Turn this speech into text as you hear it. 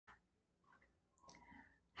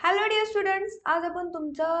Deere students, आज आपण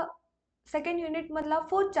तुमचं सेकंड युनिट मधला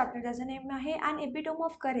फोर्थ चॅप्टर ज्याचं नेम आहे अन एपिटोम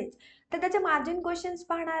ऑफ करेज, तर त्याचे मार्जिन क्वेश्चन्स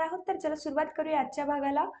पाहणार आहोत. तर चला सुरुवात करूया आजच्या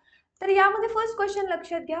भागाला. तर यामध्ये फर्स्ट क्वेश्चन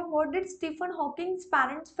लक्षात घ्या, what did Stephen Hawkins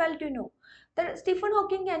parents fail to know. तर स्टीफन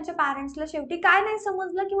हॉकिंग यांच्या पॅरेंट्सला शेवटी काय नाही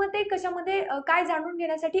समजलं किंवा ते कशामध्ये काय जाणून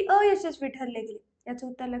घेण्यासाठी अयशस्वी ठरले गेले. याचं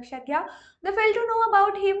उत्तर लक्षात घ्या. दे fail to know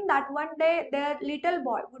about him that one day there little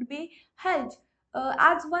boy would be held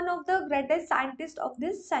as one of the greatest scientists of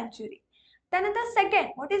this century. त्यानंतर second,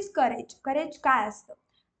 what is courage. Courage काय असतं,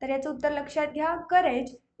 तर याचं उत्तर लक्षात घ्या.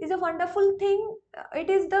 Courage is a wonderful thing. It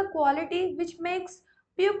is the quality which makes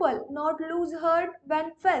people not lose hurt when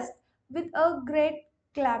faced with a great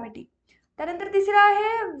क्लॅमिटी. त्यानंतर तिसरा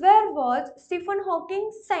आहे, wear was Stephen Hawking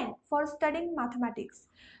sent for studying mathematics.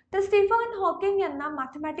 तर स्टीफन हॉकिंग यांना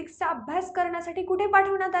मॅथमॅटिक्सचा अभ्यास करण्यासाठी कुठे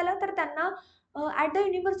पाठवण्यात आलं, तर त्यांना at the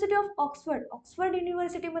university of Oxford, Oxford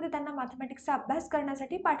युनिव्हर्सिटीमध्ये त्यांना मॅथमॅटिक्सचा अभ्यास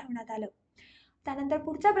करण्यासाठी पाठवण्यात आलं. त्यानंतर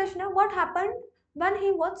पुढचा प्रश्न, what happened when he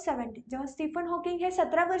was 17. जेव्हा स्टीफन हॉकिंग हे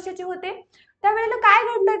 17 वर्षाचे होते त्यावेळेला काय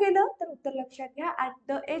घडलं गेलं, तर उत्तर लक्षात घ्या. At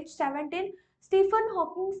the age 17 Stephen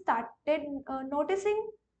Hawking started noticing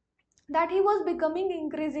that he was becoming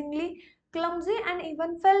increasingly clumsy and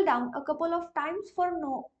even fell down a couple of times for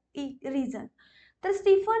no reason. तर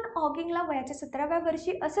स्टीफन हॉकिंगला वयाच्या 17व्या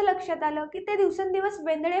वर्षी असं लक्षात आलं की ते दिवसेंदिवस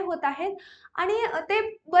वेंदळे होत आहेत आणि ते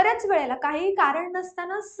बऱ्याच वेळेला काही कारण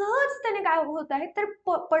नसताना सहजतेने काय होत आहेत तर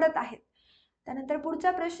पडत आहेत. त्यानंतर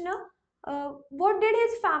पुढचा प्रश्न, what did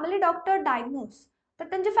his family doctor diagnose. तर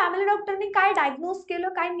त्यांच्या फॅमिली डॉक्टरनी काय डायग्नोज केलं,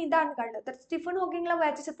 काय निदान काढलं, तर स्टीफन हॉकिंगला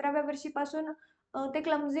वयाच्या 17व्या वर्षीपासून ते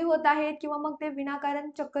क्लमझी होत आहेत किंवा मग ते विनाकारण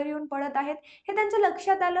चक्कर येऊन पडत आहेत हे त्यांच्या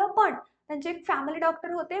लक्षात आलं. पण त्यांचे एक फॅमिली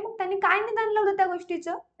डॉक्टर होते, मग त्यांनी काय निदान लावलं त्या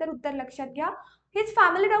गोष्टीचं, तर उत्तर लक्षात घ्या. His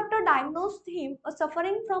family doctor diagnosed him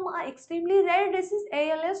suffering from a extremely rare disease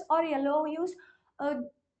ALS or yellow use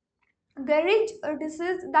Gerich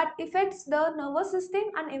disease that affects the nervous system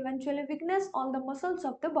and eventually weakness all the muscles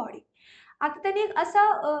of the body. आता त्यांनी असा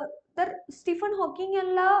तर Stephen Hawking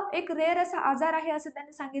यांना एक rare असा आजार आहे असं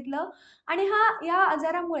त्यांनी सांगितलं आणि या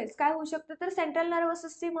आजारामुळेच काय होऊ शकतं, तर सेंट्रल नर्वस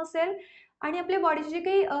सिस्टीम असेल आणि आपल्या बॉडीचे जे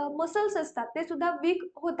काही मसल्स असतात ते सुद्धा वीक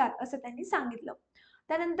होतात असं त्यांनी सांगितलं.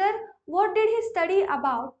 त्यानंतर, what did he study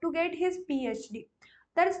about to get his PhD.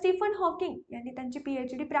 तर स्टीफन हॉकिंग यांनी त्यांची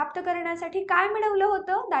PhD प्राप्त करण्यासाठी काय मिळवलं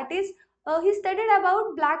होतं, that is he studied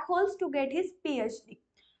about black holes to get his PhD.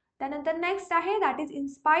 त्यानंतर नेक्स्ट आहे, that is in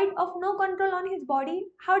spite of no control on his body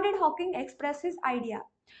how did Hawking express his idea.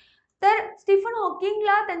 तर स्टीफन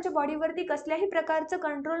हॉकिंगला त्यांच्या बॉडीवरती कसल्याही प्रकारचं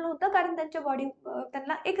कंट्रोल नव्हतं कारण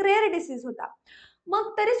त्यांना एक रेअर डिसीज होता.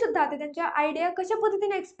 मग तरी सुद्धा ते त्यांच्या आयडिया कशा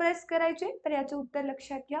पद्धतीने एक्सप्रेस करायचे, तर याचं उत्तर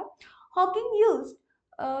लक्षात घ्या. Hawking use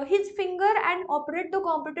his finger and operate the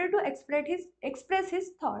computer to express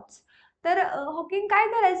his thoughts. तर हॉकिंग काय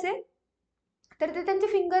करायचे, तर ते त्यांच्या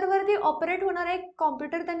फिंगरवरती ऑपरेट होणारा एक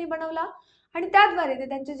कॉम्प्युटर त्यांनी बनवला आणि त्याद्वारे ते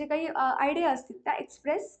त्यांचे जे काही आयडिया असतील त्या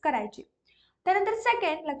एक्सप्रेस करायचे. त्यानंतर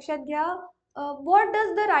सेकंड लक्षात घ्या, what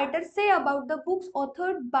does the writer say about the books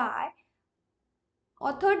authored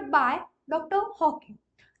by doctor Hawking.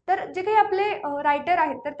 तर जे काही आपले रायटर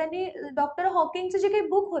आहेत तर त्यांनी डॉक्टर हॉकिंगचं जे काही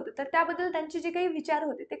बुक होतं तर त्याबद्दल त्यांचे जे काही विचार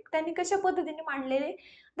होते ते त्यांनी कशा पद्धतीने मांडलेले.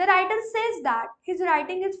 The writer says that his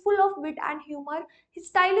writing is full of wit and humour, his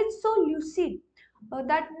style is so ल्युसिड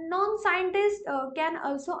that non scientist can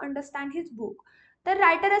also understand his book. तर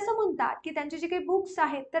रायटर असं म्हणतात की त्यांचे जे काही बुक्स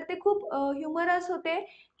आहेत तर ते खूप ह्युमरस होते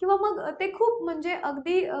किंवा मग ते खूप म्हणजे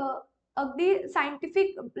अगदी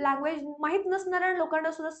सायंटिफिक लँग्वेज माहीत नसणाऱ्या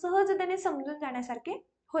लोकांना सुद्धा सहजतेने समजून जाण्यासारखे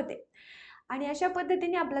होते. आणि अशा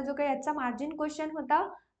पद्धतीने आपला जो काही याचा मार्जिन क्वेश्चन होता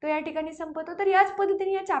तो या ठिकाणी संपतो. तर याच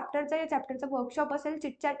पद्धतीने या चॅप्टरचा वर्कशॉप असेल,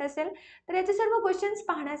 चिटचॅट असेल, तर याचे सर्व क्वेश्चन्स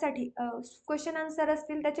पाहण्यासाठी क्वेश्चन आन्सर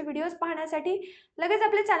असतील त्याचे व्हिडिओज पाहण्यासाठी लगेच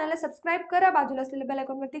आपल्या चॅनलला सबस्क्राईब करा, बाजूला असलेल्या बेल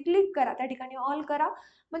आयकॉनवरती क्लिक करा, त्या ठिकाणी ऑल करा,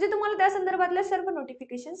 म्हणजे तुम्हाला त्या संदर्भातल्या सर्व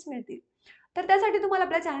नोटिफिकेशन्स मिळतील. तर त्यासाठी तुम्हाला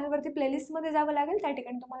आपल्या चॅनलवरती प्लेलिस्टमध्ये जावं लागेल, त्या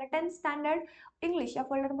ठिकाणी तुम्हाला 10th स्टँडर्ड इंग्लिश या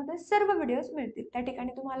फोल्डरमध्ये सर्व व्हिडिओज मिळतील. त्या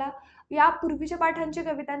ठिकाणी तुम्हाला या पूर्वीच्या पाठांचे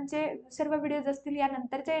कवितांचे सर्व व्हिडिओज असतील, या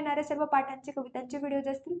नंतरच्या येणाऱ्या सर्व पाठांचे कवितांचे व्हिडिओज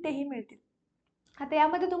असतील तेही मिळतील. आता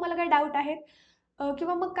यामध्ये तुम्हाला काही डाऊट आहेत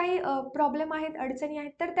किंवा मग काही प्रॉब्लेम आहेत, अडचणी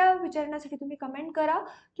आहेत, तर त्या विचारण्यासाठी तुम्ही कमेंट करा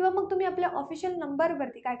किंवा मग तुम्ही आपल्या ऑफिशियल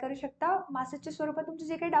नंबरवरती काय करू शकता, मेसेजच्या स्वरूपात तुमचे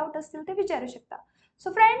जे काही डाऊट असतील ते विचारू शकता.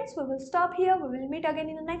 So friends, we will stop here. We will meet again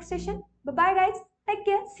in the next session. Bye bye guys. Take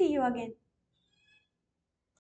care. See you again.